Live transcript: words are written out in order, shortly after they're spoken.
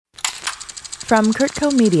From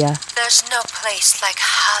Kurtco Media. There's no place like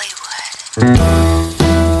Hollywood.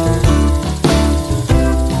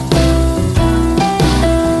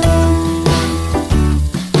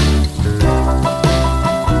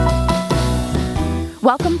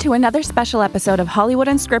 Welcome to another special episode of Hollywood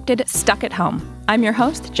Unscripted Stuck at Home. I'm your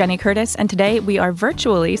host, Jenny Curtis, and today we are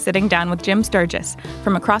virtually sitting down with Jim Sturgis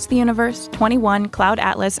from Across the Universe, 21, Cloud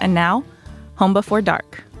Atlas, and now Home Before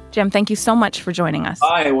Dark. Jim, thank you so much for joining us.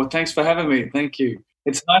 Hi, well, thanks for having me. Thank you.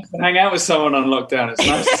 It's nice to hang out with someone on lockdown. It's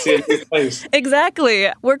nice to see a new face. Exactly.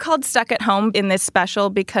 We're called Stuck at Home in this special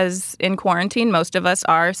because in quarantine, most of us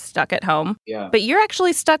are stuck at home. Yeah. But you're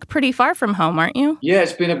actually stuck pretty far from home, aren't you? Yeah,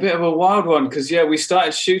 it's been a bit of a wild one because, we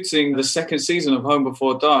started shooting the second season of Home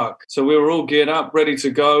Before Dark. So we were all geared up, ready to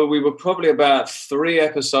go. We were probably about 3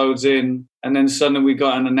 episodes in, and then suddenly we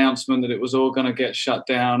got an announcement that it was all going to get shut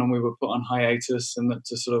down and we were put on hiatus and that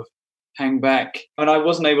to sort of hang back. And I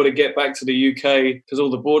wasn't able to get back to the UK because all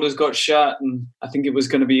the borders got shut, and I think it was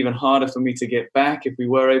going to be even harder for me to get back if we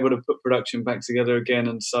were able to put production back together again.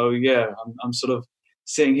 And so, I'm sort of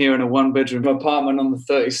sitting here in a one-bedroom apartment on the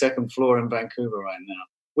 32nd floor in Vancouver right now,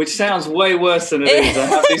 which sounds way worse than it is. I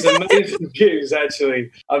have these amazing views,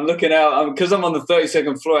 actually. I'm looking out, because I'm on the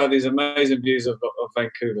 32nd floor, I have these amazing views of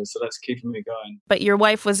Vancouver, so that's keeping me going. But your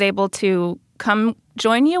wife was able to come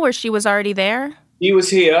join you, or she was already there? She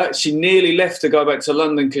was here. She nearly left to go back to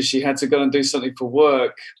London because she had to go and do something for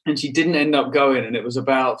work, and she didn't end up going. And it was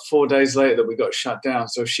about 4 days later that we got shut down.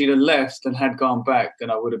 So if she'd have left and had gone back,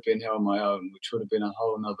 then I would have been here on my own, which would have been a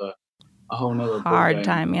whole nother hard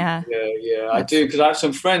time. Yeah. I do, because I have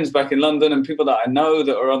some friends back in London and people that I know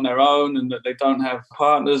that are on their own and that they don't have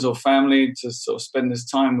partners or family to sort of spend this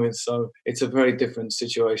time with. So it's a very different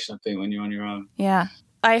situation, I think, when you're on your own. Yeah.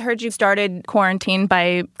 I heard you started quarantine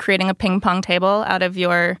by creating a ping pong table out of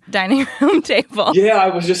your dining room table. Yeah, I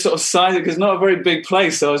was just sort of sizing, because it's not a very big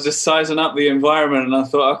place, so I was just sizing up the environment, and I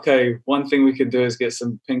thought, okay, one thing we could do is get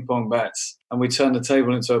some ping pong bats, and we turned the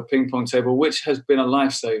table into a ping pong table, which has been a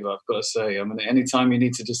lifesaver, I've got to say. I mean, anytime you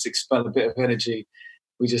need to just expel a bit of energy,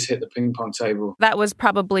 we just hit the ping pong table. That was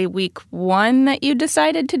probably week 1 that you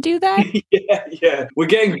decided to do that? Yeah. We're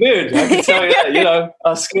getting good, I can tell you.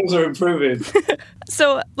 Our skills are improving.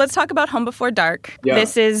 So let's talk about Home Before Dark. Yeah.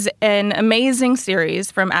 This is an amazing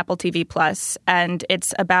series from Apple TV+, and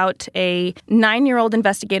it's about a 9-year-old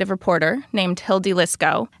investigative reporter named Hildy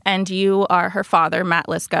Liskow, and you are her father, Matt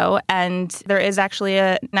Liskow, and there is actually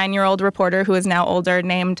a 9-year-old reporter who is now older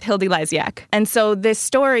named Hildy Lysiak. And so this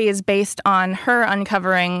story is based on her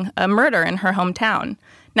uncovering a murder in her hometown.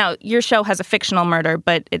 Now, your show has a fictional murder,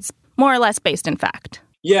 but it's more or less based in fact.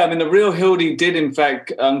 Yeah, I mean, the real Hildy did, in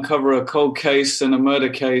fact, uncover a cold case and a murder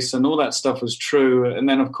case, and all that stuff was true. And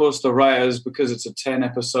then, of course, the writers, because it's a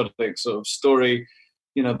 10-episodic sort of story,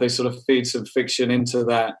 they sort of feed some fiction into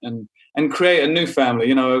that and create a new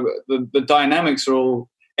family. The dynamics are all,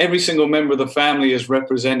 every single member of the family is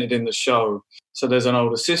represented in the show. So there's an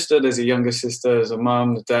older sister, there's a younger sister, there's a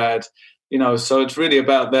mum, a dad, so it's really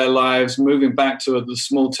about their lives, moving back to the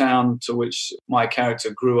small town to which my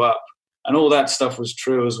character grew up. And all that stuff was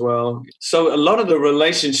true as well. So a lot of the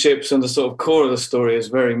relationships and the sort of core of the story is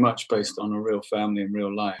very much based on a real family in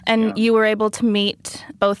real life. And you were able to meet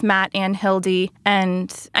both Matt and Hildy.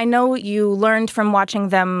 And I know you learned from watching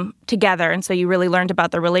them together, and so you really learned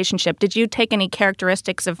about the relationship. Did you take any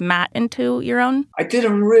characteristics of Matt into your own? I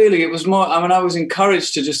didn't really. It was more, I was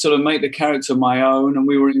encouraged to just sort of make the character my own, and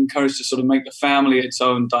we were encouraged to sort of make the family its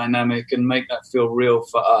own dynamic and make that feel real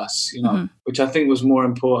for us, which I think was more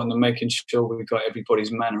important than making sure we got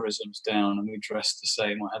everybody's mannerisms down and we dressed the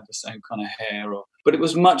same or had the same kind of hair. But it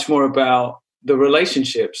was much more about the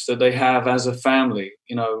relationships that they have as a family,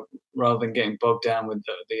 rather than getting bogged down with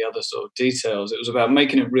the other sort of details. It was about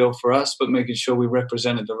making it real for us, but making sure we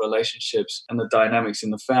represented the relationships and the dynamics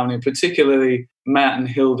in the family, and particularly Matt and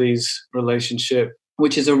Hildy's relationship,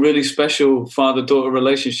 which is a really special father-daughter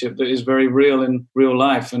relationship that is very real in real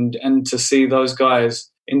life, and to see those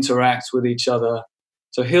guys interact with each other.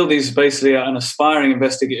 So Hildy's basically an aspiring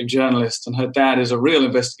investigative journalist, and her dad is a real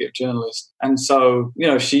investigative journalist. And so,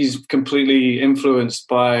 she's completely influenced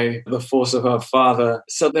by the force of her father.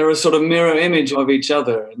 So they're a sort of mirror image of each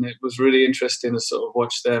other. And it was really interesting to sort of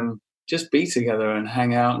watch them just be together and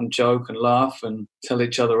hang out and joke and laugh and tell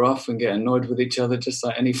each other off and get annoyed with each other, just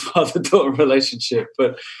like any father-daughter relationship.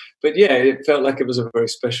 But yeah, it felt like it was a very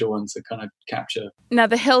special one to kind of capture. Now,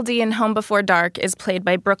 the Hildy in Home Before Dark is played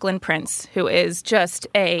by Brooklyn Prince, who is just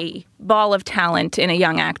a ball of talent in a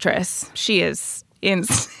young actress. She is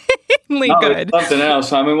insane. No, good. It's something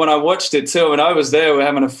else. I mean, when I watched it too, and I was there, we're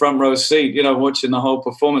having a front row seat, watching the whole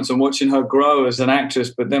performance and watching her grow as an actress.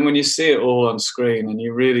 But then when you see it all on screen and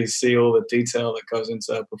you really see all the detail that goes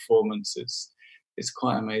into her performance, it's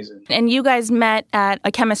quite amazing. And you guys met at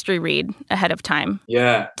a chemistry read ahead of time.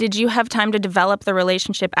 Yeah. Did you have time to develop the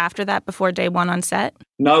relationship after that before day one on set?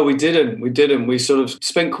 No, we didn't. We sort of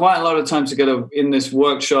spent quite a lot of time together in this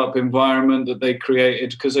workshop environment that they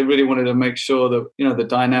created because they really wanted to make sure that, the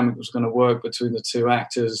dynamic was going to work between the two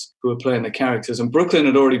actors who were playing the characters. And Brooklyn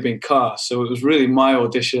had already been cast, so it was really my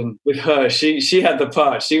audition with her. She had the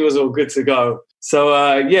part. She was all good to go. So,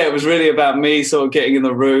 it was really about me sort of getting in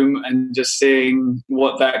the room and just seeing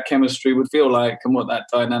what that chemistry would feel like and what that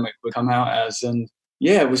dynamic would come out as. And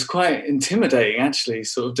it was quite intimidating, actually,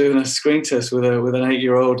 sort of doing a screen test with an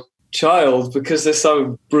 8-year-old child because they're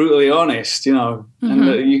so brutally honest, and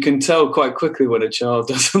you can tell quite quickly when a child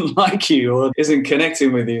doesn't like you or isn't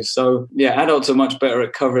connecting with you. So, adults are much better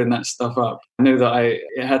at covering that stuff up. I knew that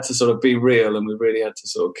it had to sort of be real and we really had to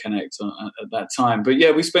sort of connect at that time. But,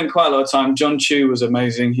 we spent quite a lot of time. John Chu was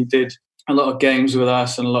amazing. He did a lot of games with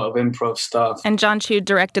us and a lot of improv stuff. And John Chu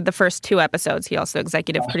directed the first 2 episodes. He also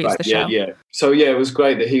executive produced the show. Yeah. So, it was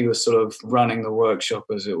great that he was sort of running the workshop,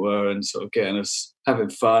 as it were, and sort of getting us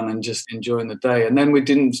having fun and just enjoying the day. And then we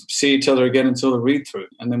didn't see each other again until the read-through.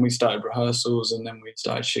 And then we started rehearsals and then we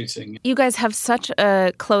started shooting. You guys have such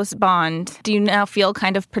a close bond. Do you now feel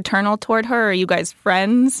kind of paternal toward her? Are you guys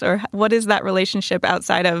friends? Or what is that relationship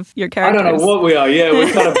outside of your characters? I don't know what we are. Yeah,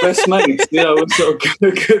 we're kind of best mates. We're sort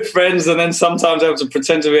of good friends. And then sometimes I have to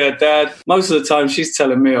pretend to be her dad. Most of the time she's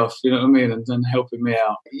telling me off, you know what I mean? And then helping me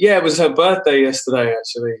out. Yeah, it was her birthday yesterday,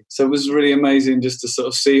 actually. So it was really amazing just to sort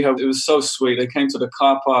of see her. It was so sweet. They came to the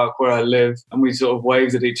car park where I live and we sort of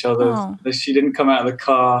waved at each other. Oh. She didn't come out of the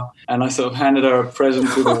car and I sort of handed her a present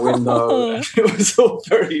through the window. And it was all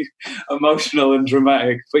very emotional and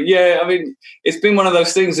dramatic. But it's been one of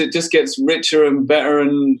those things that just gets richer and better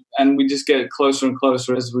and we just get closer and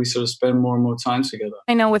closer as we sort of spend more and more time together.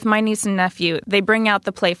 I know with my niece and nephew, they bring out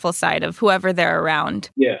the playful side of whoever they're around.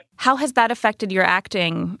 Yeah. How has that affected your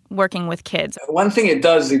acting working with kids? One thing it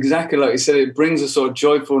does, exactly like you said, it brings a sort of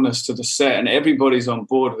joyfulness to the set and everybody's on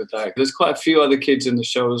board with that. There's quite a few other kids in the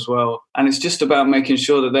show as well. And it's just about making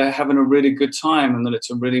sure that they're having a really good time and that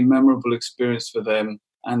it's a really memorable experience for them.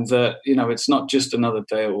 And that, it's not just another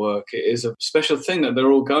day at work. It is a special thing that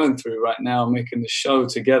they're all going through right now, making the show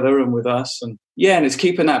together and with us. And it's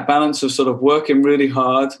keeping that balance of sort of working really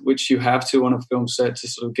hard, which you have to on a film set to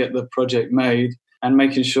sort of get the project made, and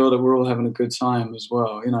making sure that we're all having a good time as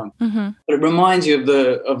well, Mm-hmm. But it reminds you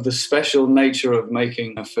of the special nature of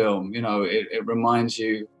making a film. It reminds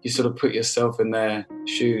you sort of put yourself in their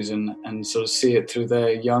shoes and sort of see it through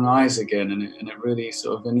their young eyes again. And it really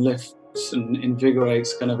sort of enlifts and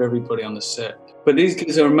invigorates kind of everybody on the set. But these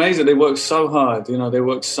kids are amazing. They work so hard, they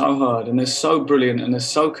work so hard and they're so brilliant and they're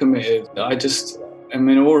so committed. I'm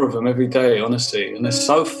in awe of them every day, honestly. And they're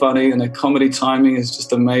so funny and their comedy timing is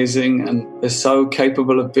just amazing. And they're so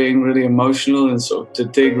capable of being really emotional and sort of to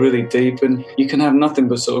dig really deep. And you can have nothing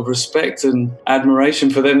but sort of respect and admiration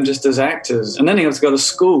for them just as actors. And then you have to go to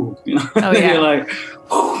school, Oh, yeah. You're like,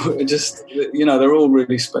 they're all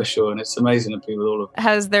really special and it's amazing to be with all of them.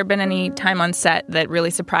 Has there been any time on set that really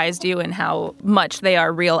surprised you in how much they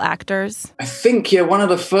are real actors? I think, one of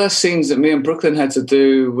the first scenes that me and Brooklyn had to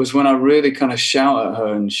do was when I really kind of shout at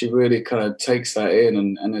her and she really kind of takes that in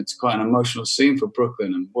and it's quite an emotional scene for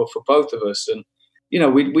Brooklyn and for both of us. And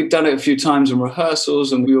we'd done it a few times in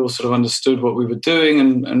rehearsals and we all sort of understood what we were doing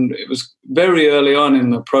and it was very early on in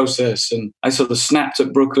the process and I sort of snapped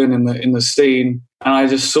at Brooklyn in the scene and I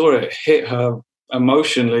just saw it hit her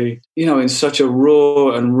emotionally, in such a raw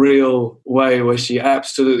and real way where she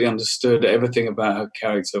absolutely understood everything about her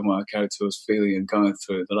character and what her character was feeling and going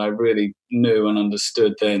through, that I really knew and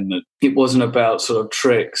understood then that it wasn't about sort of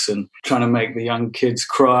tricks and trying to make the young kids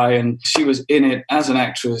cry. And she was in it as an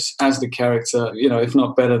actress, as the character, if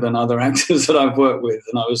not better than other actors that I've worked with.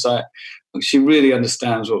 And I was like, she really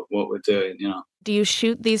understands what we're doing, Do you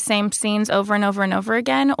shoot these same scenes over and over and over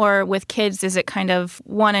again? Or with kids, is it kind of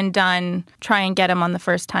one and done, try and get them on the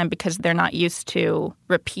first time because they're not used to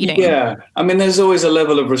repeating? Yeah. I mean, there's always a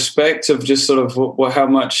level of respect of just sort of how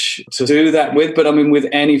much to do that with. But I mean, with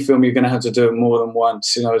any film, you're going to have to do it more than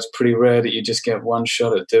once. It's pretty rare that you just get one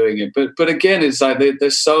shot at doing it. But again, it's like they're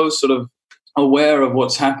so sort of aware of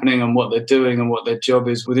what's happening and what they're doing and what their job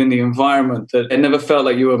is within the environment that it never felt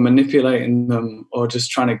like you were manipulating them or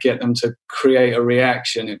just trying to get them to create a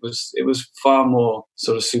reaction. It was far more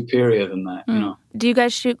sort of superior than that, Do you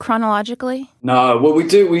guys shoot chronologically? No, well, we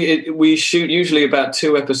do. We shoot usually about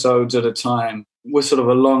 2 episodes at a time. we're sort of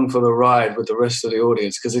along for the ride with the rest of the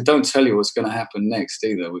audience, because they don't tell you what's going to happen next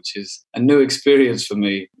either, which is a new experience for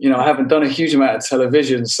me. I haven't done a huge amount of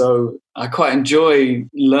television, so I quite enjoy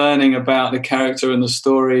learning about the character and the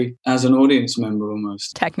story as an audience member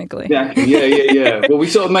almost. Technically. Yeah. Well, we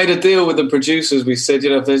sort of made a deal with the producers. We said,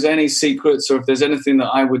 if there's any secrets or if there's anything that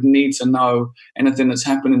I would need to know, anything that's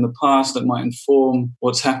happened in the past that might inform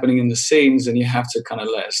what's happening in the scenes, then you have to kind of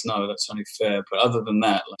let us know. That's only fair. But other than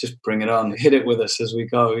that, just bring it on, hit it with us as we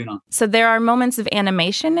go, So there are moments of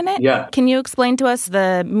animation in it? Yeah. Can you explain to us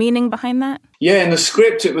the meaning behind that? Yeah, in the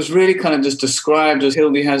script, it was really kind of just described as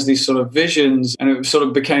Hildy has these sort of visions, and it sort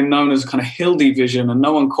of became known as kind of Hildy vision, and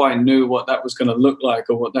no one quite knew what that was going to look like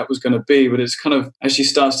or what that was going to be. But it's kind of, as she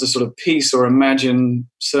starts to sort of piece or imagine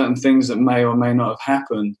certain things that may or may not have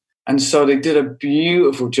happened. And so they did a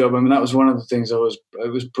beautiful job. I mean, that was one of the things it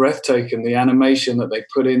was breathtaking, the animation that they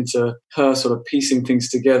put into her sort of piecing things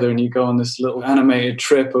together, and you go on this little animated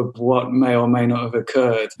trip of what may or may not have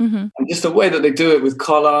occurred. Mm-hmm. And just the way that they do it with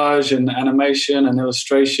collage and animation and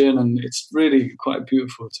illustration, and it's really quite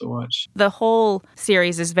beautiful to watch. The whole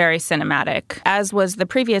series is very cinematic, as was the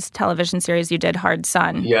previous television series you did, Hard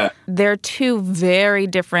Sun. Yeah. They're two very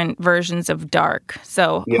different versions of Dark.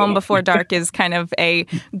 So Home Before Dark is kind of a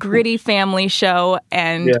gritty family show,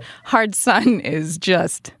 and Hard Sun is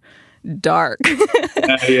just dark.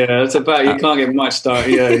 It's about, you can't get much dark.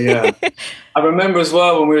 I remember as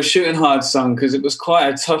well when we were shooting Hard Sun, because it was quite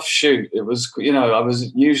a tough shoot. It was, I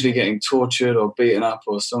was usually getting tortured or beaten up,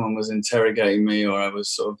 or someone was interrogating me, or I was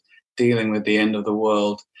sort of dealing with the end of the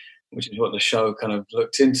world, which is what the show kind of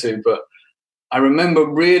looked into. But I remember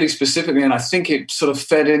really specifically, and I think it sort of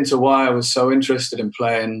fed into why I was so interested in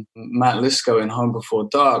playing Matt Lisco in Home Before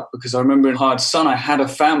Dark, because I remember in Hard Sun, I had a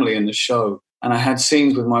family in the show, and I had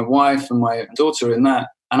scenes with my wife and my daughter in that.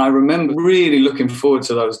 And I remember really looking forward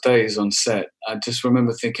to those days on set. I just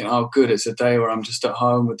remember thinking, oh, good, it's a day where I'm just at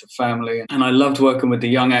home with the family. And I loved working with the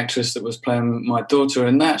young actress that was playing my daughter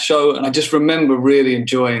in that show. And I just remember really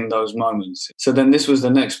enjoying those moments. So then this was the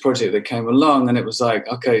next project that came along, and it was like,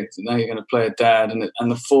 okay, now you're going to play a dad.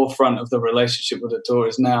 And the forefront of the relationship with the daughter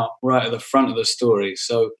is now right at the front of the story.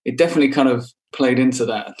 So it definitely kind of played into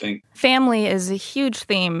that, I think. Family is a huge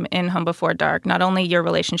theme in Home Before Dark, not only your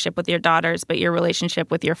relationship with your daughters, but your relationship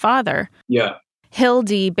with your father. Yeah.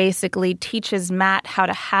 Hildy basically teaches Matt how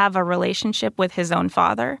to have a relationship with his own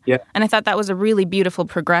father. Yeah. And I thought that was a really beautiful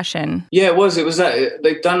progression. Yeah, it was. It was that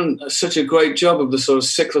they've done such a great job of the sort of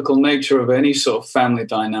cyclical nature of any sort of family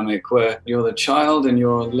dynamic, where you're the child and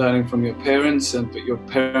you're learning from your parents, but your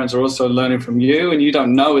parents are also learning from you, and you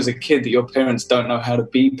don't know as a kid that your parents don't know how to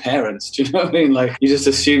be parents. Do you know what I mean? Like, you just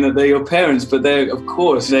assume that they're your parents, but they're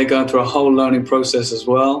going through a whole learning process as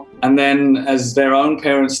well. And then as their own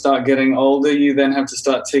parents start getting older, you then have to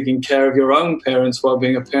start taking care of your own parents while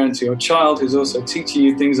being a parent to your child, who's also teaching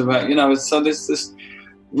you things about, so there's this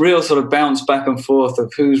real sort of bounce back and forth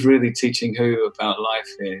of who's really teaching who about life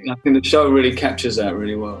here. I think the show really captures that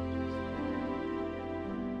really well.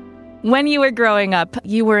 When you were growing up,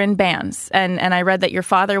 you were in bands, and I read that your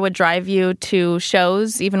father would drive you to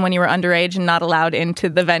shows even when you were underage and not allowed into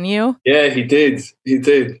the venue. Yeah, he did.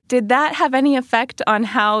 Did that have any effect on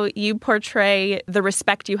how you portray the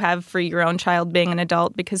respect you have for your own child being an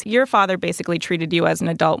adult? Because your father basically treated you as an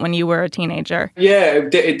adult when you were a teenager. Yeah,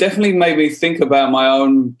 it definitely made me think about my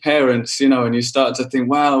own parents, and you start to think,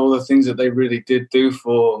 wow, all the things that they really did do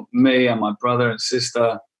for me and my brother and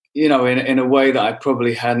sister. In a way that I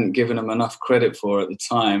probably hadn't given them enough credit for at the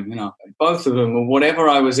time. Both of them, whatever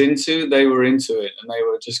I was into, they were into it, and they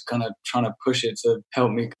were just kind of trying to push it to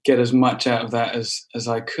help me get as much out of that as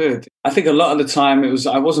I could. I think a lot of the time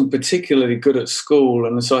I wasn't particularly good at school,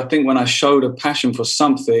 and so I think when I showed a passion for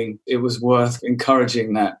something, it was worth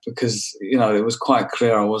encouraging that, because it was quite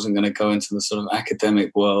clear I wasn't going to go into the sort of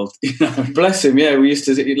academic world. Bless him, yeah. We used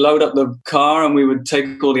to load up the car, and we would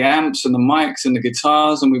take all the amps and the mics and the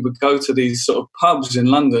guitars, and we would go to these sort of pubs in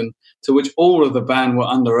London, to which all of the band were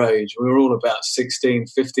underage. We were all about 15,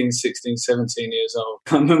 16, 17 years old.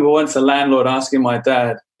 I remember once a landlord asking my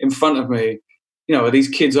dad in front of me, are these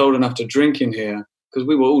kids old enough to drink in here? Because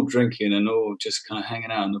we were all drinking and all just kind of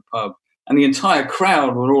hanging out in the pub. And the entire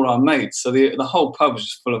crowd were all our mates. So the whole pub was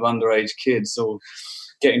just full of underage kids all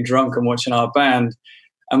getting drunk and watching our band.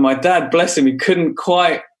 And my dad, bless him, he couldn't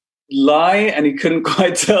quite lie and he couldn't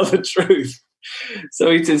quite tell the truth.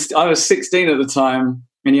 So I was 16 at the time,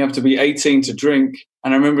 and you have to be 18 to drink.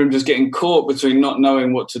 And I remember him just getting caught between not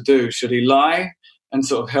knowing what to do. Should he lie and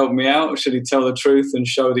sort of help me out, or should he tell the truth and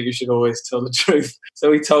show that you should always tell the truth?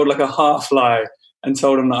 So he told like a half lie, and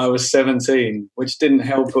told them that I was 17, which didn't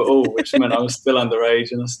help at all, which meant I was still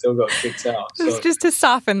underage and I still got kicked out. It's just to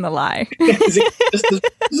soften the lie. just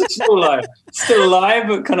a small lie. Still a lie,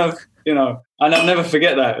 but kind of, and I'll never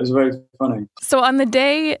forget that. It was very funny. So on the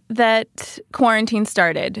day that quarantine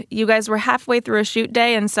started, you guys were halfway through a shoot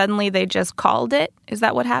day and suddenly they just called it? Is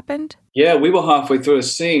that what happened? Yeah, we were halfway through a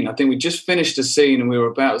scene. I think we just finished a scene and we were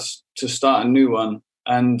about to start a new one.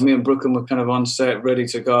 And me and Brooklyn were kind of on set, ready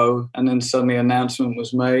to go. And then suddenly an announcement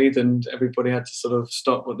was made and everybody had to sort of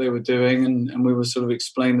stop what they were doing. And we were sort of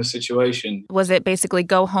explain the situation. Was it basically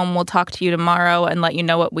go home, we'll talk to you tomorrow and let you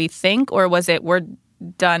know what we think? Or was it we're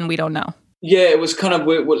done, we don't know? Yeah, it was kind of,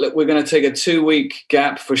 we're going to take a 2-week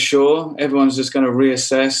gap for sure. Everyone's just going to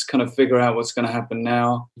reassess, kind of figure out what's going to happen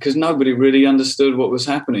now. Because nobody really understood what was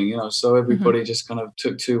happening, so everybody just kind of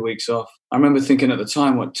took 2 weeks off. I remember thinking at the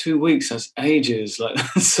time, 2 weeks? That's ages. Like,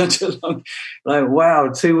 such a long, wow,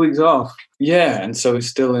 2 weeks off. Yeah, and so it's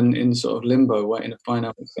still in sort of limbo, waiting to find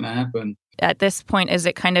out what's going to happen. At this point, is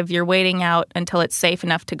it kind of you're waiting out until it's safe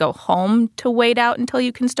enough to go home to wait out until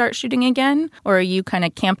you can start shooting again? Or are you kind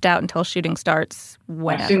of camped out until shooting starts?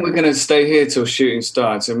 Whenever? I think we're going to stay here till shooting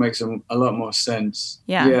starts. It makes a lot more sense.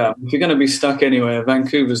 Yeah. If you're going to be stuck anywhere,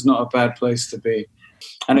 Vancouver's not a bad place to be.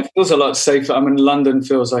 And it feels a lot safer. I mean, London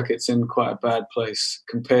feels like it's in quite a bad place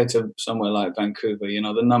compared to somewhere like Vancouver.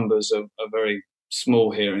 The numbers are very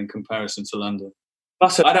small here in comparison to London.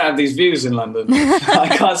 Plus, I don't have these views in London.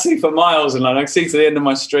 I can't see for miles in London. I can see to the end of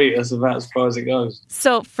my street. That's about as far as it goes.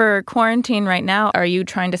 So for quarantine right now, are you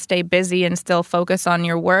trying to stay busy and still focus on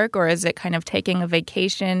your work? Or is it kind of taking a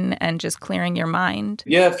vacation and just clearing your mind?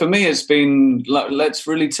 Yeah, for me, it's been, let's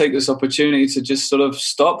really take this opportunity to just sort of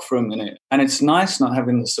stop for a minute. And it's nice not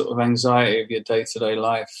having the sort of anxiety of your day-to-day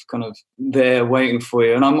life kind of there waiting for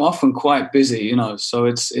you. And I'm often quite busy, so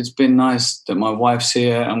it's been nice that my wife's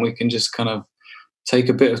here and we can just kind of take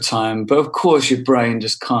a bit of time. But of course your brain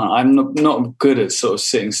just can't. I'm not good at sort of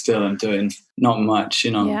sitting still and doing not much,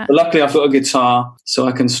 Yeah. But luckily I've got a guitar so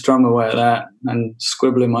I can strum away at that and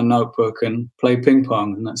scribble in my notebook and play ping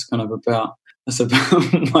pong. And that's about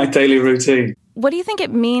my daily routine. What do you think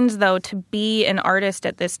it means, though, to be an artist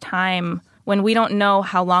at this time when we don't know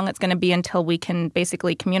how long it's going to be until we can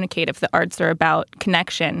basically communicate if the arts are about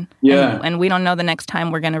connection? Yeah. And we don't know the next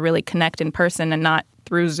time we're going to really connect in person and not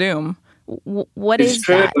through Zoom. What is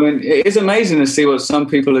true. that? I mean, it is amazing to see what some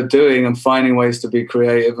people are doing and finding ways to be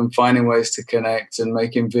creative and finding ways to connect and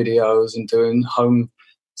making videos and doing home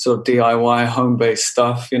sort of DIY home-based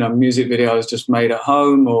stuff, music videos just made at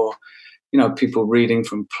home or, people reading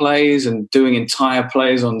from plays and doing entire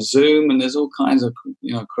plays on Zoom. And there's all kinds of,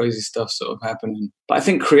 crazy stuff sort of happening. But I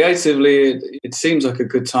think creatively, it seems like a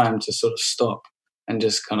good time to sort of stop and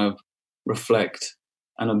just kind of reflect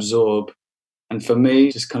and absorb. And for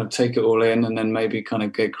me, just kind of take it all in and then maybe kind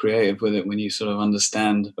of get creative with it when you sort of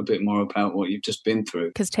understand a bit more about what you've just been through.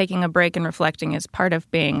 Because taking a break and reflecting is part of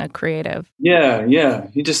being a creative. Yeah.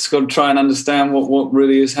 You just got to try and understand what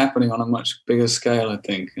really is happening on a much bigger scale, I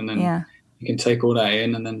think. And then you can take all that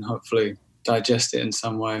in and then hopefully digest it in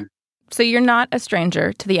some way. So you're not a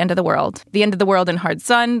stranger to the end of the world. The end of the world in Hard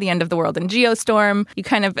Sun, the end of the world in Geostorm. You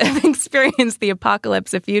kind of have experienced the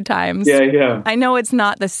apocalypse a few times. Yeah. I know it's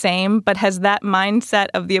not the same, but has that mindset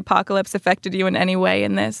of the apocalypse affected you in any way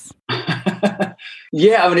in this?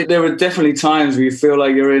 Yeah, I mean, there are definitely times where you feel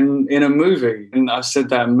like you're in a movie. And I've said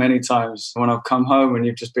that many times when I've come home and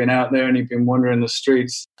you've just been out there and you've been wandering the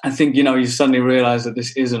streets. I think, you suddenly realize that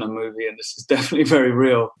this isn't a movie and this is definitely very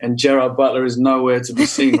real. And Gerard Butler is nowhere to be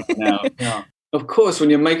seen right now. Of course, when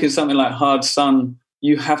you're making something like Hard Sun,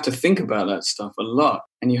 you have to think about that stuff a lot.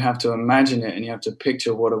 And you have to imagine it and you have to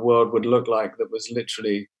picture what a world would look like that was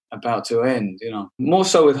literally about to end, More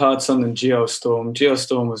so with Hard Sun than Geostorm.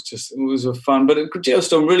 Geostorm was a fun, but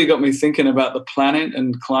Geostorm really got me thinking about the planet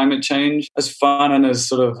and climate change. As fun and as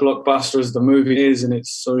sort of blockbuster as the movie is in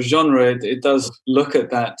its sort of genre, it does look at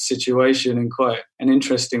that situation in quite an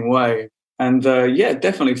interesting way. And it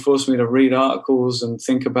definitely forced me to read articles and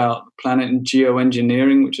think about planet and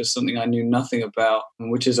geoengineering, which is something I knew nothing about,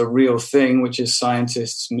 which is a real thing, which is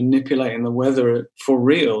scientists manipulating the weather for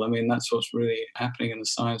real. I mean, that's what's really happening in the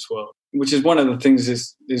science world, which is one of the things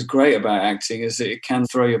is great about acting, is that it can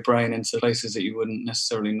throw your brain into places that you wouldn't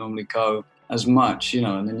necessarily normally go as much,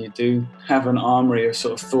 and then you do have an armory of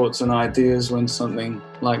sort of thoughts and ideas when something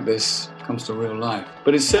like this comes to real life.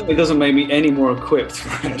 But it certainly doesn't make me any more equipped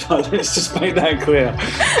for it. Let's just make that clear.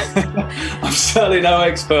 I'm certainly no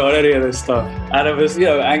expert on any of this stuff. And I was,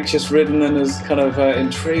 anxious-ridden and as kind of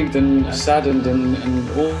intrigued and saddened and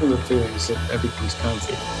all the feelings that everything's going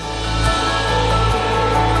through.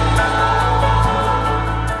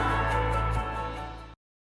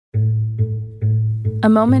 A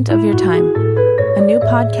Moment of Your Time, a new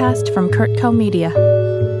podcast from Kurtco Media.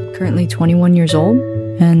 Currently 21 years old,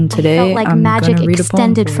 and today I felt like I'm magic gonna read a poem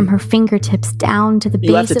extended for from you. her fingertips down to the base of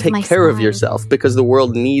You my have to take care of spine. yourself because the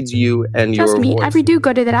world needs you and Trust your me, voice. every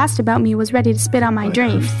do-gooder that asked about me was ready to spit on my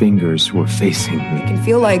drink. Her fingers were facing me. You can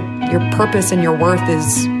feel like your purpose and your worth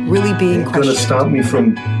is really being It's gonna questioned. stop me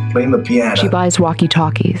from playing the piano. She buys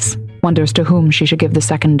walkie-talkies, wonders to whom she should give the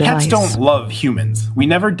second device. Cats don't love humans. We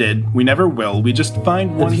never did. We never will. We just find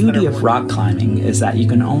The ones beauty that are of rock climbing is that you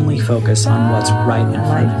can only focus on what's right in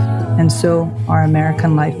front of you. And so our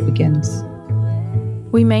American life begins.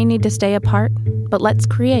 We may need to stay apart, but let's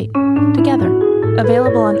create together.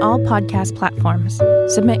 Available on all podcast platforms.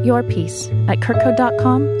 Submit your piece at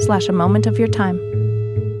kurtco.com/a moment of your time.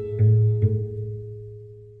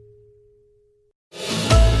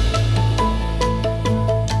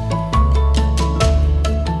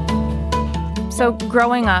 So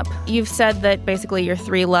growing up, you've said that basically your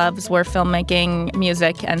three loves were filmmaking,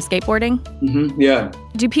 music, and skateboarding. Mm-hmm. Yeah.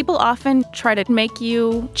 Do people often try to make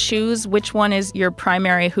you choose which one is your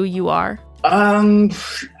primary who you are?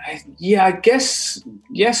 Yeah, I guess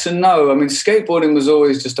yes and no. I mean, skateboarding was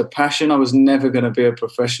always just a passion. I was never going to be a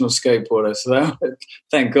professional skateboarder, so that,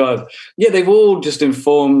 thank God. Yeah, they've all just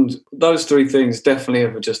informed, those three things definitely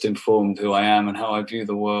have just informed who I am and how I view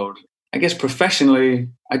the world. I guess professionally,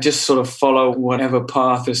 I just sort of follow whatever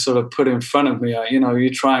path is sort of put in front of me. You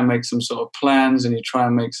try and make some sort of plans and you try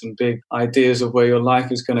and make some big ideas of where your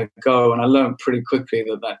life is going to go. And I learned pretty quickly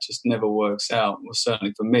that just never works out, well,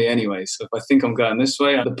 certainly for me anyway. So if I think I'm going this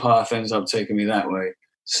way, the path ends up taking me that way.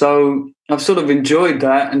 So I've sort of enjoyed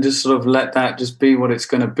that and just sort of let that just be what it's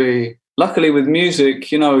going to be. Luckily with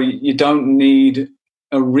music, you don't need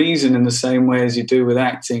a reason in the same way as you do with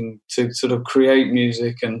acting to sort of create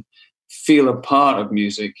music and feel a part of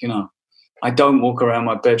music. I don't walk around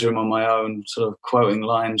my bedroom on my own sort of quoting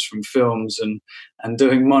lines from films and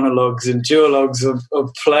doing monologues and duologues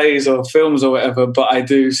of plays or films or whatever, but I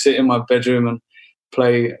do sit in my bedroom and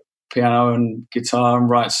play piano and guitar and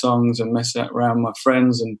write songs and mess around with my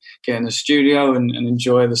friends and get in the studio and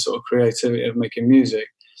enjoy the sort of creativity of making music.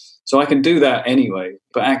 So I can do that anyway,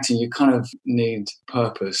 but acting, you kind of need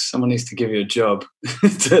purpose. Someone needs to give you a job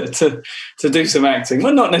to do some acting.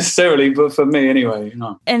 Well, not necessarily, but for me anyway.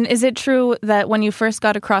 And is it true that when you first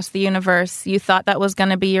got Across the Universe, you thought that was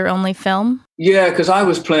going to be your only film? Yeah, because I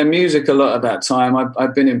was playing music a lot at that time.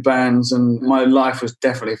 I'd been in bands and my life was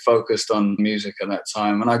definitely focused on music at that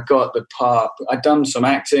time. And I got the part. I'd done some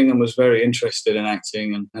acting and was very interested in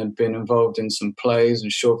acting and had been involved in some plays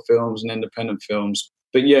and short films and independent films.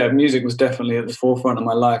 But yeah, music was definitely at the forefront of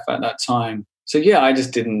my life at that time. So yeah, I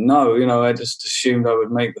just didn't know, I just assumed I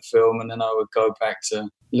would make the film and then I would go back to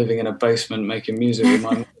living in a basement making music with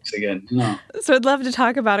my mates again. So I'd love to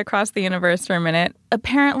talk about Across the Universe for a minute.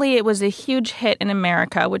 Apparently it was a huge hit in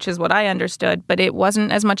America, which is what I understood, but it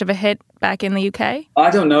wasn't as much of a hit back in the UK? I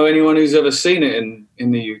don't know anyone who's ever seen it in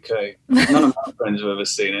the UK. None of my friends have ever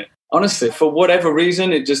seen it. Honestly, for whatever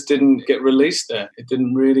reason, it just didn't get released there. It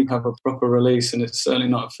didn't really have a proper release, and it's certainly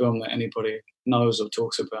not a film that anybody knows or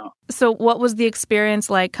talks about. So what was the experience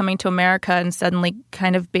like coming to America and suddenly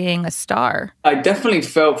kind of being a star? I definitely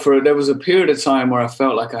felt for it. There was a period of time where I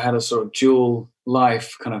felt like I had a sort of dual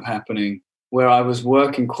life kind of happening, where I was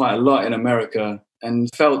working quite a lot in America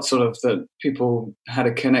and felt sort of that people had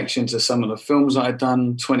a connection to some of the films that I'd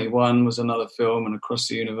done. 21 was another film, and Across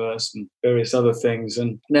the Universe and various other things.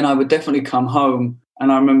 And then I would definitely come home,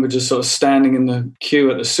 and I remember just sort of standing in the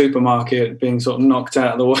queue at the supermarket, being sort of knocked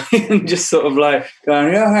out of the way and just sort of like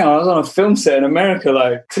going, yeah, hang on, I was on a film set in America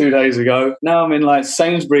like 2 days ago. Now I'm in like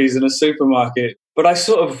Sainsbury's in a supermarket. But I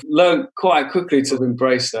sort of learned quite quickly to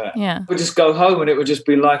embrace that. Yeah. I would just go home and it would just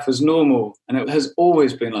be life as normal. And it has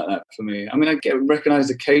always been like that for me. I mean, I get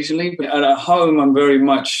recognized occasionally, but at home, I'm very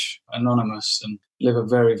much anonymous and live a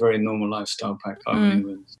very, very normal lifestyle back home in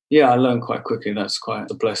England. Yeah, I learned quite quickly that's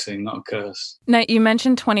quite a blessing, not a curse. Now, you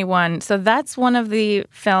mentioned 21. So that's one of the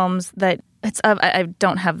films that I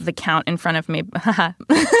don't have the count in front of me.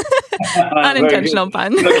 Unintentional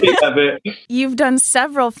pun. You've done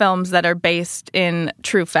several films that are based in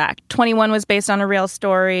true fact. 21 was based on a real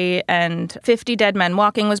story, and 50 Dead Men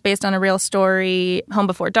Walking was based on a real story. Home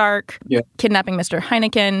Before Dark, Kidnapping Mr.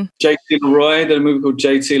 Heineken. J.T. Leroy, there's a movie called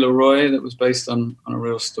J.T. Leroy that was based on a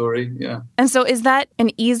real story, yeah. And so is that an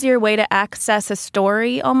easier way to access a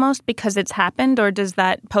story almost because it's happened, or does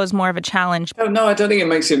that pose more of a challenge? Oh, no, I don't think it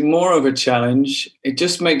makes it more of a challenge. It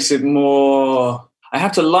just makes it more... I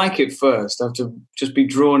have to like it first. I have to just be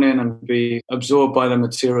drawn in and be absorbed by the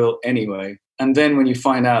material anyway. And then when you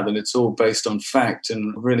find out that it's all based on fact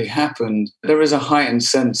and really happened, there is a heightened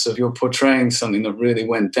sense of you're portraying something that really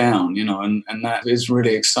went down, and that is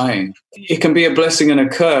really exciting. It can be a blessing and a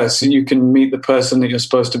curse. You can meet the person that you're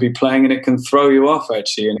supposed to be playing and it can throw you off,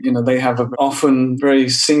 actually. And, they have an often very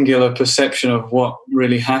singular perception of what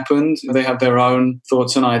really happened. They have their own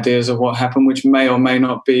thoughts and ideas of what happened, which may or may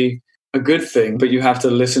not be a good thing, but you have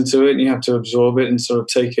to listen to it and you have to absorb it and sort of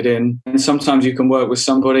take it in. And sometimes you can work with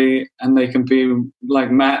somebody and they can be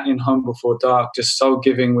like Matt in Home Before Dark, just so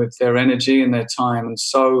giving with their energy and their time and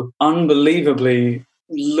so unbelievably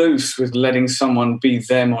loose with letting someone be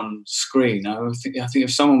them on screen. I think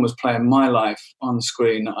if someone was playing my life on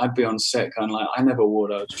screen, I'd be on set kind of like, I never wore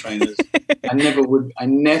those trainers. I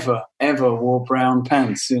never ever wore brown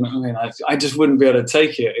pants. I just wouldn't be able to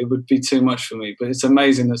take it. It would be too much for me. But it's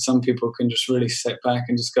amazing that some people can just really sit back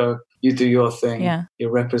and just go, you do your thing. Yeah.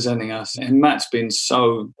 You're representing us. And Matt's been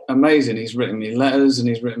so amazing. He's written me letters and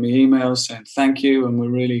he's written me emails saying thank you and we're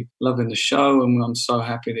really loving the show and I'm so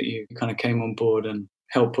happy that you kind of came on board and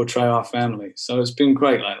help portray our family. So it's been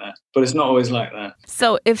great like that, but it's not always like that.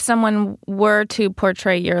 So if someone were to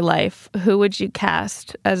portray your life, who would you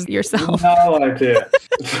cast as yourself? No idea.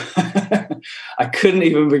 I couldn't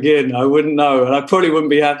even begin. I wouldn't know. And I probably wouldn't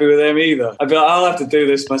be happy with them either. I'd be like, I'll have to do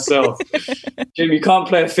this myself. Jim, you can't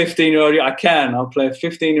play a 15-year-old. I can. I'll play a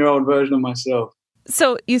 15-year-old version of myself.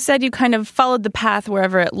 So you said you kind of followed the path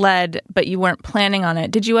wherever it led, but you weren't planning on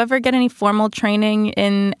it. Did you ever get any formal training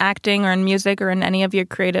in acting or in music or in any of your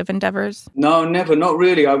creative endeavors? No, never. Not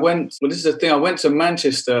really. This is the thing. I went to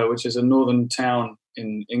Manchester, which is a northern town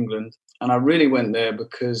in England, and I really went there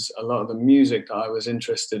because a lot of the music that I was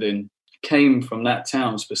interested in came from that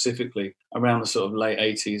town specifically around the sort of late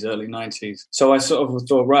 80s, early 90s. So I sort of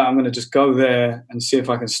thought, right, I'm going to just go there and see if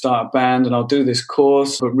I can start a band and I'll do this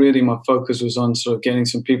course. But really my focus was on sort of getting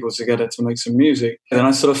some people together to make some music. And then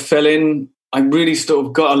I sort of fell in. I really sort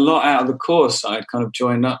of got a lot out of the course that I'd kind of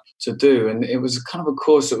joined up to do. And it was kind of a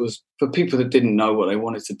course that was for people that didn't know what they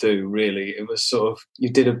wanted to do, really. It was sort of, you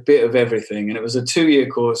did a bit of everything. And it was a 2-year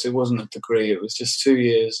course. It wasn't a degree. It was just 2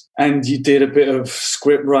 years. And you did a bit of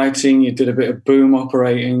script writing. You did a bit of boom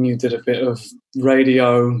operating. You did a bit of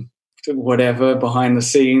radio, whatever, behind the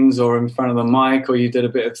scenes or in front of the mic, or you did a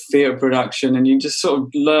bit of theatre production, and you just sort of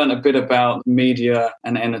learn a bit about media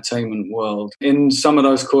and entertainment world. In some of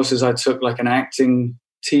those courses, I took like an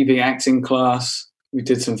TV acting class. We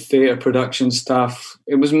did some theatre production stuff.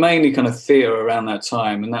 It was mainly kind of theatre around that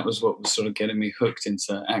time, and that was what was sort of getting me hooked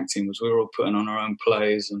into acting, was we were all putting on our own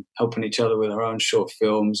plays and helping each other with our own short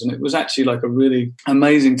films. And it was actually like a really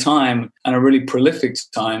amazing time and a really prolific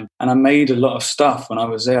time. And I made a lot of stuff when I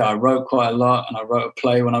was there. I wrote quite a lot, and I wrote a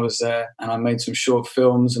play when I was there, and I made some short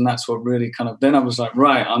films, and that's what really kind of, then I was like,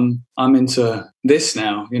 right, I'm into this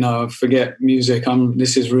now, forget music.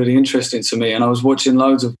 This is really interesting to me. And I was watching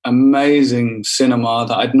loads of amazing cinema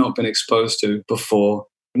that I'd not been exposed to before.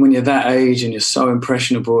 When you're that age and you're so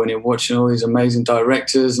impressionable and you're watching all these amazing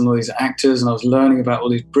directors and all these actors, and I was learning about all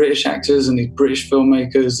these British actors and these British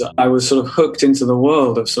filmmakers, I was sort of hooked into the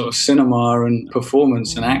world of sort of cinema and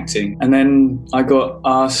performance and acting. And then I got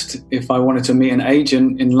asked if I wanted to meet an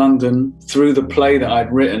agent in London through the play that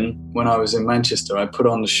I'd written when I was in Manchester. I put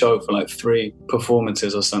on the show for like 3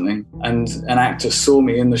 performances or something, and an actor saw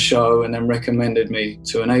me in the show and then recommended me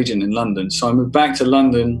to an agent in London. So I moved back to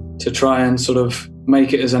London to try and sort of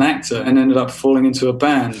make it as an actor, and ended up falling into a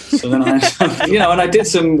band. So then I, and I did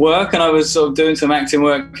some work, and I was sort of doing some acting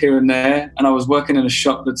work here and there, and I was working in a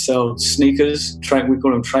shop that sold sneakers. We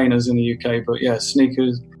call them trainers in the UK, but yeah,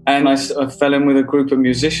 sneakers. And I fell in with a group of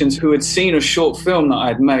musicians who had seen a short film that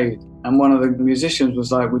I'd made. And one of the musicians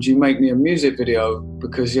was like, would you make me a music video?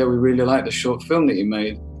 Because, we really like the short film that you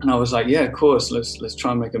made. And I was like, yeah, of course, let's try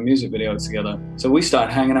and make a music video together. So we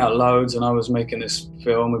started hanging out loads, and I was making this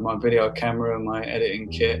film with my video camera and my editing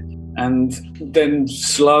kit. And then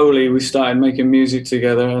slowly we started making music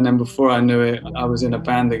together. And then before I knew it, I was in a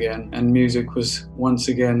band again, and music was once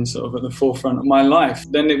again sort of at the forefront of my life.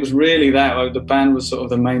 Then it was really that, the band was sort of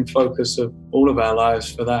the main focus of all of our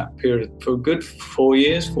lives for that period, for a good 4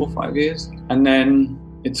 or 5 years. And then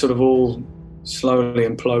it sort of all slowly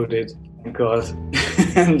imploded. Thank God.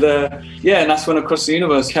 And and that's when Across the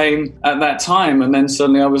Universe came at that time. And then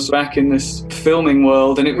suddenly I was back in this filming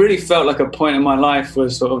world, and it really felt like a point in my life where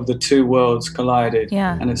sort of the two worlds collided.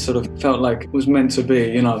 Yeah. And it sort of felt like it was meant to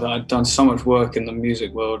be, that I'd done so much work in the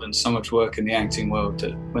music world and so much work in the acting world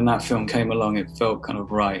that when that film came along, it felt kind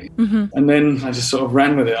of right. Mm-hmm. And then I just sort of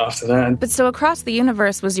ran with it after that. But so Across the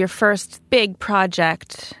Universe was your first big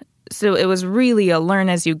project. So it was really a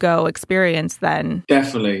learn-as-you-go experience then.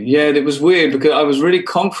 Definitely. Yeah, it was weird because I was really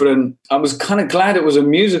confident. I was kind of glad it was a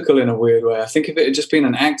musical in a weird way. I think if it had just been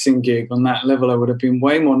an acting gig on that level, I would have been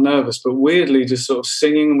way more nervous. But weirdly, just sort of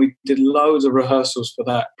singing, we did loads of rehearsals for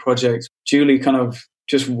that project. Julie kind of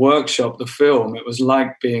just workshop the film. It was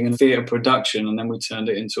like being in a theatre production, and then we turned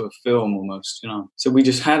it into a film almost, So we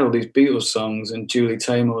just had all these Beatles songs and Julie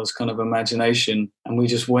Taymor's kind of imagination, and we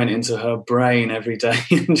just went into her brain every day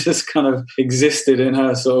and just kind of existed in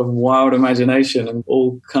her sort of wild imagination and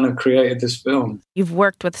all kind of created this film. You've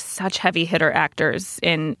worked with such heavy hitter actors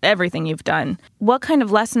in everything you've done. What kind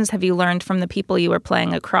of lessons have you learned from the people you were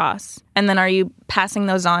playing across? And then are you passing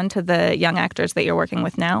those on to the young actors that you're working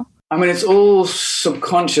with now? I mean, it's all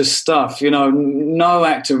subconscious stuff. No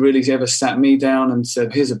actor really ever sat me down and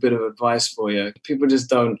said, here's a bit of advice for you. People just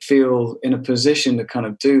don't feel in a position to kind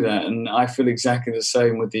of do that. And I feel exactly the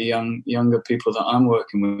same with the younger people that I'm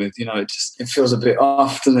working with. It feels a bit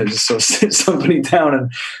off, doesn't it? Just sort of sit somebody down and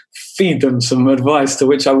feed them some advice to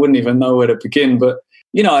which I wouldn't even know where to begin. But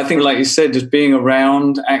I think, like you said, just being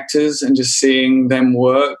around actors and just seeing them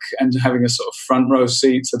work and having a sort of front row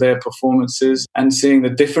seat to their performances and seeing the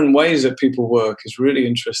different ways that people work is really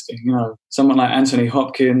interesting. Someone like Anthony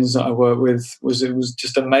Hopkins that I work with it was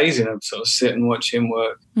just amazing to sort of sit and watch him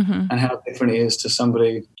work and how different he is to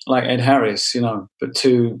somebody like Ed Harris, but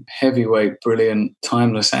two heavyweight, brilliant,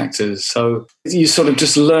 timeless actors. So you sort of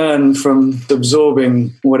just learn from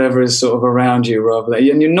absorbing whatever is sort of around you rather than,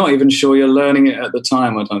 and you're not even sure you're learning it at the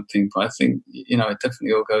time, I don't think. But I think, it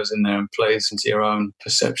definitely all goes in there and plays into your own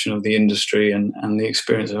perception of the industry and the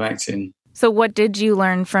experience of acting. So what did you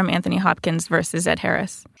learn from Anthony Hopkins versus Ed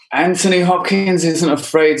Harris? Anthony Hopkins isn't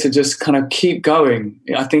afraid to just kind of keep going.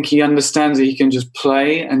 I think he understands that he can just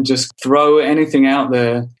play and just throw anything out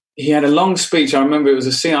there. He had a long speech. I remember it was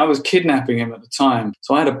a scene. I was kidnapping him at the time.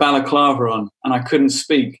 So I had a balaclava on and I couldn't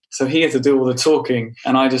speak. So he had to do all the talking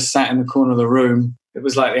and I just sat in the corner of the room. It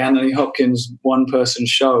was like the Anthony Hopkins one-person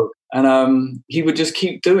show. And he would just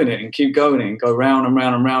keep doing it and keep going and go round and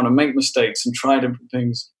round and round and make mistakes and try different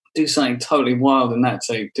things. Do something totally wild in that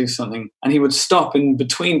take, do something. And he would stop in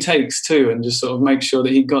between takes too and just sort of make sure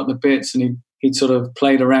that he got the bits and he'd sort of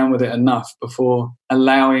played around with it enough before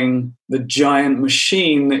allowing the giant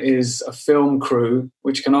machine that is a film crew,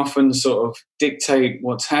 which can often sort of dictate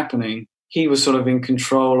what's happening. He was sort of in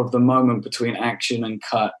control of the moment between action and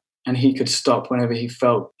cut. And he could stop whenever he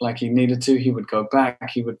felt like he needed to. He would go back,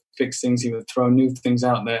 he would fix things, he would throw new things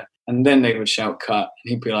out there. And then they would shout cut.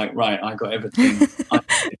 And he'd be like, right, I got everything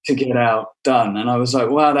to get out done. And I was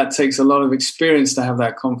like, wow, that takes a lot of experience to have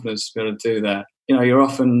that confidence to be able to do that. You're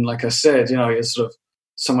often, like I said, you're sort of,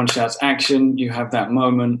 someone shouts action, you have that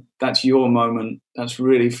moment. That's your moment. That's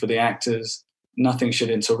really for the actors. Nothing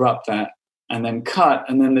should interrupt that. And then cut,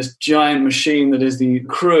 and then this giant machine that is the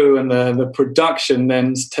crew and the production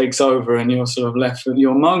then takes over and you're sort of left with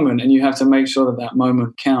your moment, and you have to make sure that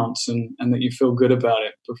moment counts and that you feel good about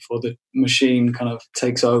it before the machine kind of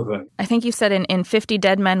takes over. I think you said in 50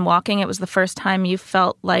 Dead Men Walking, it was the first time you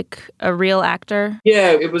felt like a real actor.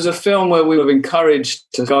 Yeah, it was a film where we were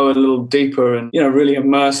encouraged to go a little deeper and, really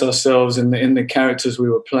immerse ourselves in the characters we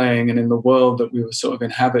were playing and in the world that we were sort of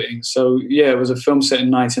inhabiting. So, yeah, it was a film set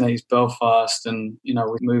in 1980s Belfast. And, we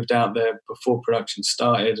moved out there before production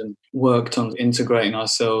started and worked on integrating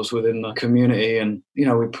ourselves within the community. And,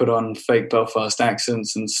 we put on fake Belfast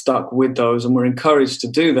accents and stuck with those, and we're encouraged to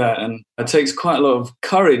do that. And it takes quite a lot of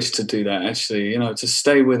courage to do that, actually, to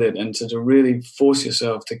stay with it and to really force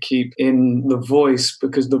yourself to keep in the voice,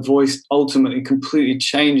 because the voice ultimately completely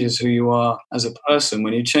changes who you are as a person.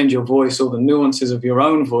 When you change your voice, all the nuances of your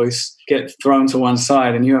own voice get thrown to one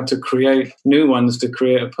side and you have to create new ones to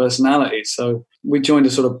create a personality. So we joined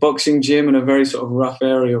a sort of boxing gym in a very sort of rough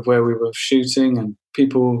area of where we were shooting, and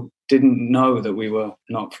people didn't know that we were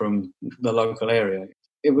not from the local area.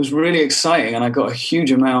 It was really exciting, and I got a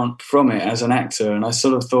huge amount from it as an actor. And I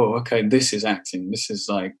sort of thought, okay, this is acting. This is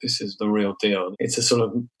the real deal. It's a sort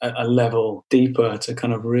of a level deeper to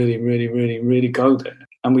kind of really, really, really, really go there.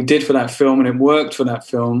 And we did for that film, and it worked for that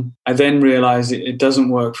film. I then realized it doesn't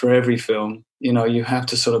work for every film. You have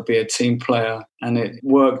to sort of be a team player, and it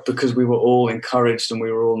worked because we were all encouraged and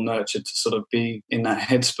we were all nurtured to sort of be in that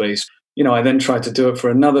headspace. I then tried to do it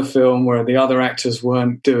for another film where the other actors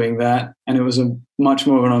weren't doing that, and it was a much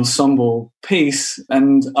more of an ensemble piece,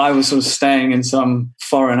 and I was sort of staying in some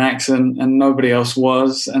foreign accent and nobody else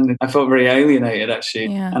was, and I felt very alienated,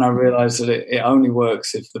 actually. Yeah. And I realized that it only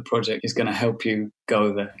works if the project is going to help you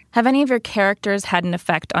go there. Have any of your characters had an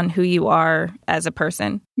effect on who you are as a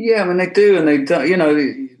person? Yeah, I mean, they do, and they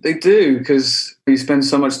do, They do, because you spend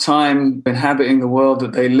so much time inhabiting the world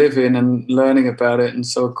that they live in and learning about it. And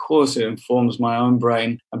so, of course, it informs my own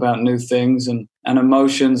brain about new things and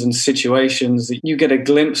emotions and situations that you get a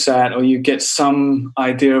glimpse at, or you get some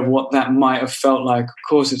idea of what that might have felt like. Of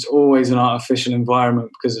course, it's always an artificial environment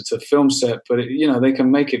because it's a film set, but they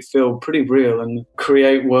can make it feel pretty real and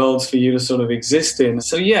create worlds for you to sort of exist in.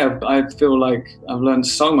 So yeah, I feel like I've learned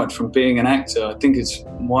so much from being an actor. I think it's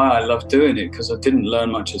why I love doing it, because I didn't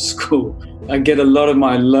learn much at school. I get a lot of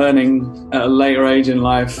my learning at a later age in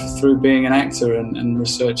life through being an actor and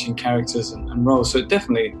researching characters and roles. So it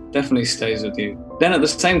definitely stays with you. Then at the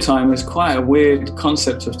same time, it's quite a weird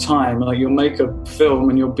concept of time. Like, you'll make a film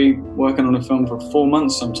and you'll be working on a film for 4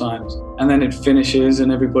 months sometimes. And then it finishes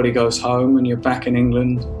and everybody goes home and you're back in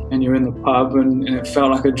England and you're in the pub and it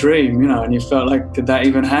felt like a dream, and you felt like, did that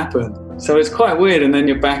even happen? So it's quite weird. And then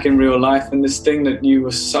you're back in real life and this thing that you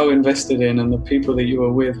were so invested in and the people that you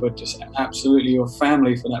were with were just absolutely your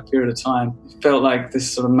family for that period of time. It felt like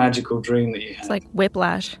this sort of magical dream that you had. It's like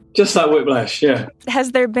Whiplash. Just like Whiplash, yeah.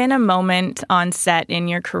 Has there been a moment on set in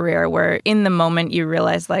your career where in the moment you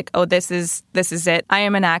realize like, oh, this is it. I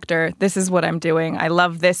am an actor. This is what I'm doing. I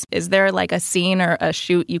love this. Is there like a scene or a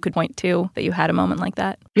shoot you could point to that you had a moment like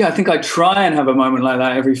that? Yeah, I think I try and have a moment like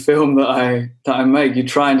that every film that I make. You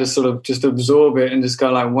try and just sort of just absorb it and just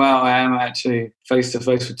go like, wow, I am actually face to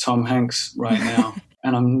face with Tom Hanks right now.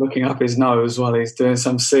 And I'm looking up his nose while he's doing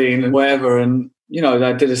some scene and whatever. And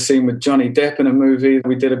I did a scene with Johnny Depp in a movie.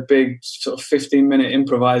 We did a big sort of 15-minute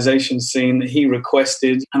improvisation scene that he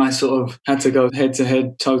requested. And I sort of had to go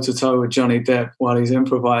head-to-head, toe-to-toe with Johnny Depp while he's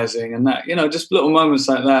improvising. And that, just little moments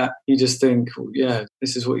like that, you just think, yeah,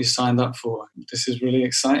 this is what you signed up for. This is really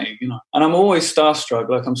exciting, And I'm always starstruck.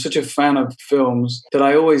 Like, I'm such a fan of films that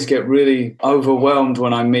I always get really overwhelmed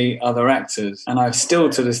when I meet other actors. And I still,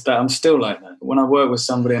 to this day, I'm still like that. When I work with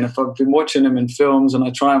somebody and if I've been watching them in films, and I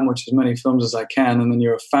try and watch as many films as I can, and then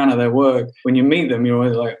you're a fan of their work, when you meet them, you're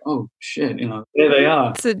always like, oh, shit, there they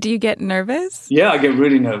are. So do you get nervous? Yeah, I get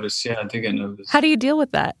really nervous. Yeah, I do get nervous. How do you deal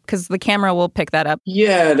with that? Because the camera will pick that up.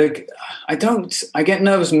 Yeah, I get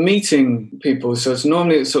nervous meeting people. So it's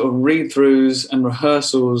normally sort of read-throughs and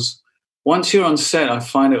rehearsals. Once you're on set, I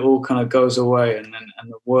find it all kind of goes away and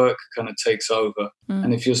the work kind of takes over.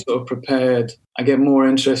 And if you're sort of prepared, I get more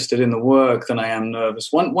interested in the work than I am nervous.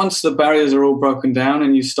 Once the barriers are all broken down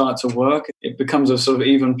and you start to work, it becomes a sort of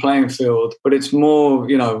even playing field. But it's more,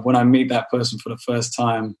 when I meet that person for the first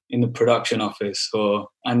time in the production office, or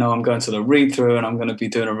I know I'm going to the read-through and I'm going to be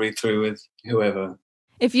doing a read-through with whoever.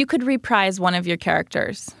 If you could reprise one of your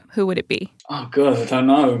characters, who would it be? Oh, God, I don't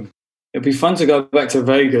know. It'd be fun to go back to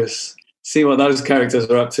Vegas, see what those characters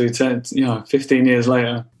are up to 15 years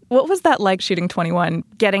later. What was that like shooting 21,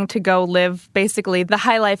 getting to go live basically the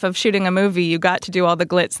high life of shooting a movie? You got to do all the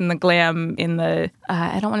glitz and the glam in the,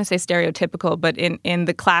 I don't want to say stereotypical, but in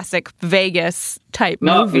the classic Vegas type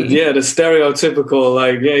movie. Yeah, the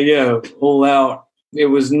stereotypical, all out. It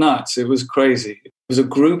was nuts. It was crazy. It was a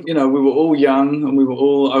group, we were all young and we were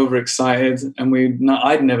all overexcited, and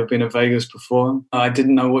I'd never been to Vegas before. I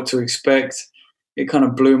didn't know what to expect. It kind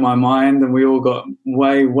of blew my mind, and we all got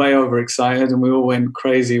way, way overexcited, and we all went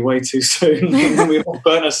crazy way too soon. And then we all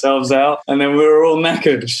burnt ourselves out, and then we were all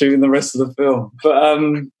knackered shooting the rest of the film. But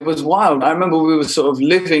it was wild. I remember we were sort of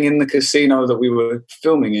living in the casino that we were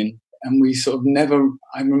filming in, and we sort of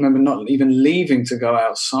I remember not even leaving to go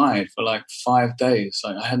outside for like 5 days.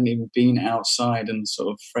 Like, I hadn't even been outside in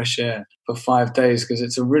sort of fresh air for 5 days, because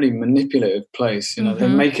it's a really manipulative place. They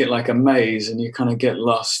make it like a maze and you kind of get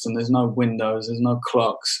lost, and there's no windows, there's no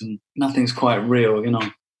clocks, and nothing's quite real,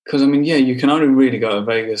 Because, you can only really go to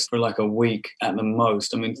Vegas for like a week at the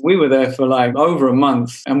most. We were there for like over a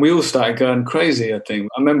month, and we all started going crazy, I think.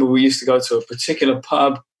 I remember we used to go to a particular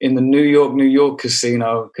pub in the New York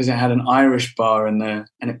casino, because it had an Irish bar in there.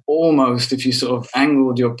 And it almost, if you sort of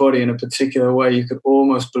angled your body in a particular way, you could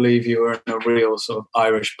almost believe you were in a real sort of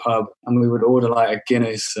Irish pub. And we would order like a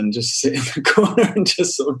Guinness and just sit in the corner and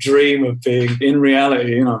just sort of dream of being in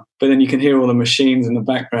reality, But then you can hear all the machines in the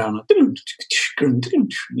background, in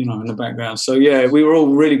the background. So yeah, we were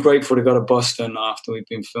all really grateful to go to Boston after we'd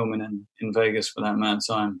been filming in Vegas for that amount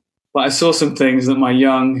of time. But I saw some things that my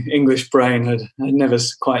young English brain had never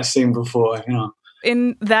quite seen before,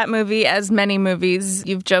 In that movie, as many movies,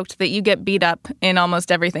 you've joked that you get beat up in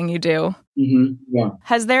almost everything you do. Mm-hmm. Yeah.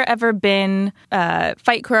 Has there ever been a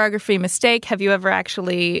fight choreography mistake? Have you ever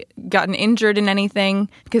actually gotten injured in anything?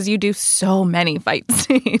 Because you do so many fight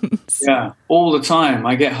scenes. Yeah, all the time.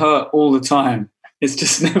 I get hurt all the time. It's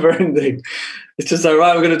just never ending. It's just like,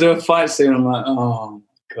 right, we're going to do a fight scene. I'm like, oh, my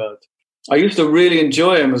God. I used to really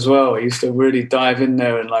enjoy them as well. I used to really dive in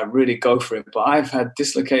there and like really go for it. But I've had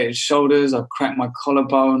dislocated shoulders. I've cracked my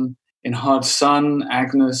collarbone in Hard Sun.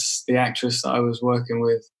 Agnes, the actress that I was working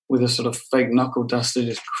with a sort of fake knuckle duster,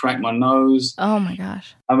 just cracked my nose. Oh my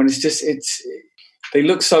gosh. I mean, they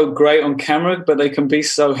look so great on camera, but they can be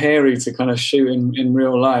so hairy to kind of shoot in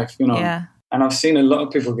real life, you know. Yeah. And I've seen a lot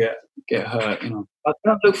of people get hurt, you know. I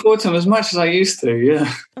don't look forward to them as much as I used to,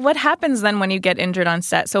 yeah. What happens then when you get injured on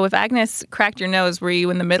set? So if Agnes cracked your nose, were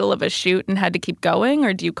you in the middle of a shoot and had to keep going,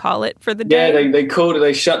 or do you call it for the day? Yeah, they called it,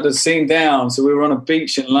 they shut the scene down. So we were on a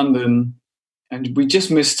beach in London and we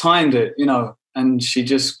just mistimed it, you know, and she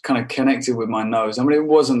just kind of connected with my nose. I mean, it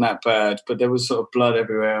wasn't that bad, but there was sort of blood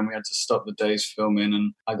everywhere and we had to stop the day's filming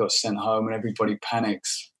and I got sent home and everybody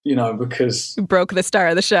panics. You know, because you broke the star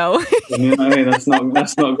of the show. You know what I mean?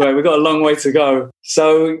 That's not great. We've got a long way to go.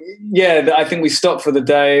 So yeah, I think we stopped for the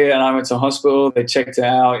day and I went to hospital. They checked it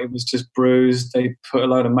out. It was just bruised. They put a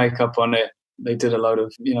load of makeup on it. They did a load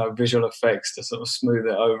of, you know, visual effects to sort of smooth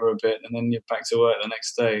it over a bit, and then you're back to work the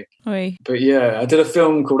next day. Oy. But yeah, I did a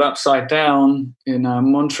film called Upside Down in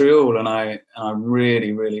Montreal, and I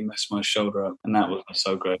really, really messed my shoulder up, and that was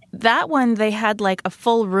so great. That one, they had like a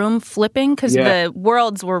full room flipping because the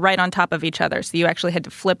worlds were right on top of each other, so you actually had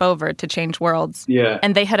to flip over to change worlds. Yeah.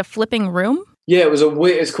 And they had a flipping room? Yeah,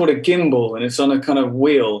 it's called a gimbal, and it's on a kind of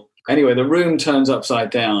wheel. Anyway, the room turns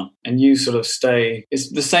upside down and you sort of stay.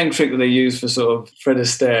 It's the same trick that they use for sort of Fred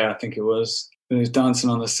Astaire, I think it was, when he was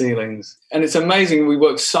dancing on the ceilings. And it's amazing. We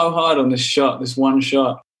worked so hard on this one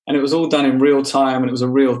shot. And it was all done in real time and it was a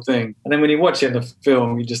real thing. And then when you watch it in the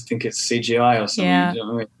film, you just think it's CGI or something. Yeah. You know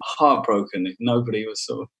what I mean? Heartbroken if nobody was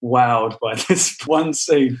sort of wowed by this one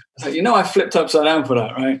scene. I was like, I flipped upside down for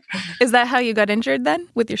that, right? Is that how you got injured then,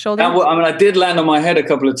 with your shoulder? I did land on my head a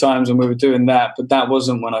couple of times when we were doing that, but that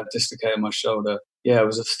wasn't when I dislocated my shoulder. Yeah, it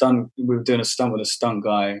was a stunt. We were doing a stunt with a stunt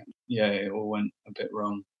guy. Yeah, it all went a bit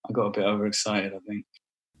wrong. I got a bit overexcited, I think.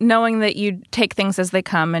 Knowing that you take things as they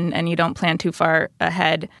come and you don't plan too far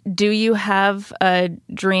ahead, do you have a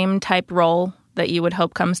dream type role that you would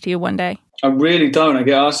hope comes to you one day? I really don't. I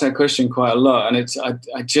get asked that question quite a lot, and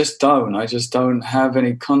I just don't. I just don't have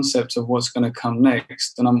any concept of what's going to come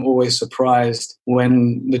next, and I'm always surprised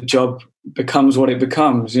when the job becomes what it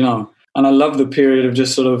becomes, you know. And I love the period of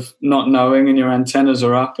just sort of not knowing and your antennas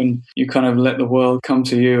are up and you kind of let the world come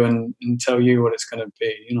to you and tell you what it's going to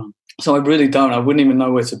be, you know. So I really don't. I wouldn't even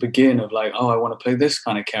know where to begin of like, I want to play this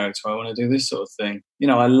kind of character. I want to do this sort of thing. You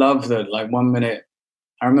know, I love that. Like 1 minute,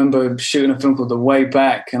 I remember shooting a film called The Way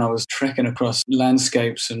Back and I was trekking across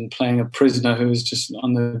landscapes and playing a prisoner who was just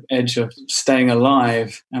on the edge of staying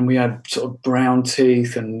alive. And we had sort of brown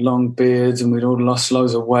teeth and long beards and we'd all lost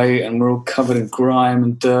loads of weight and we're all covered in grime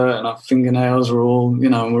and dirt and our fingernails were all,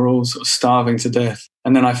 we're all sort of starving to death.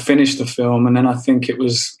 And then I finished the film, and then I think it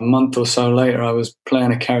was a month or so later, I was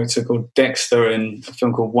playing a character called Dexter in a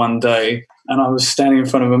film called One Day. And I was standing in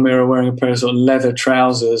front of a mirror wearing a pair of sort of leather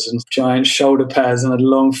trousers and giant shoulder pads and a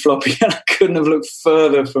long floppy. And I couldn't have looked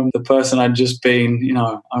further from the person I'd just been,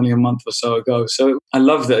 only a month or so ago. So I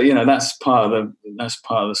love that, that's part of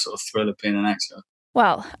the sort of thrill of being an actor.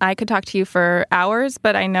 Well, I could talk to you for hours,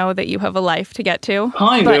 but I know that you have a life to get to.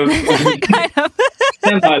 Kind of.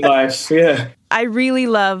 In my life, yeah. I really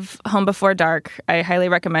love Home Before Dark. I highly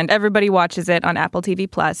recommend everybody watches it on Apple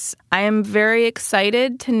TV+. I am very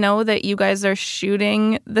excited to know that you guys are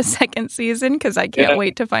shooting the second season because I can't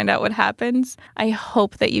wait to find out what happens. I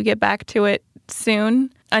hope that you get back to it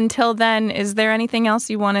soon. Until then, is there anything else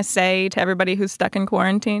you want to say to everybody who's stuck in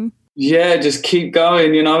quarantine? Yeah, just keep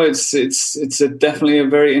going. It's definitely a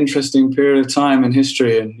very interesting period of time in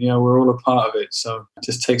history, and we're all a part of it. So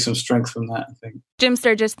just take some strength from that, I think. Jim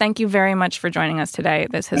Sturgess, thank you very much for joining us today.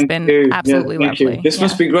 This has been absolutely lovely. You. This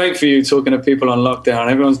must be great for you talking to people on lockdown.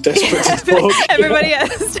 Everyone's desperate to talk. Everybody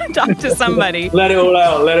has to talk to somebody. Let it all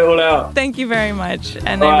out. Thank you very much,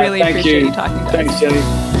 and I really appreciate you talking to us. Thanks, Jenny.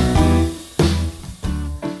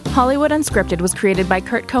 Hollywood Unscripted was created by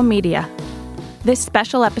Kurtco Media. This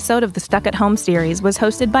special episode of the Stuck at Home series was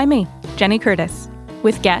hosted by me, Jenny Curtis,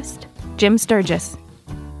 with guest Jim Sturgess.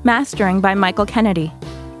 Mastering by Michael Kennedy.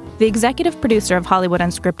 The executive producer of Hollywood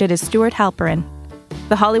Unscripted is Stuart Halperin.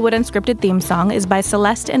 The Hollywood Unscripted theme song is by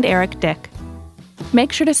Celeste and Eric Dick.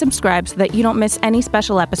 Make sure to subscribe so that you don't miss any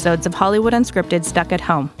special episodes of Hollywood Unscripted Stuck at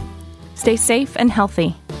Home. Stay safe and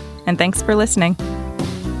healthy, and thanks for listening.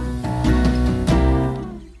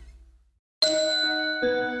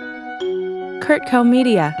 Kurtco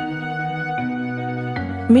Media.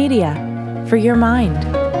 Media for your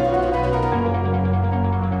mind.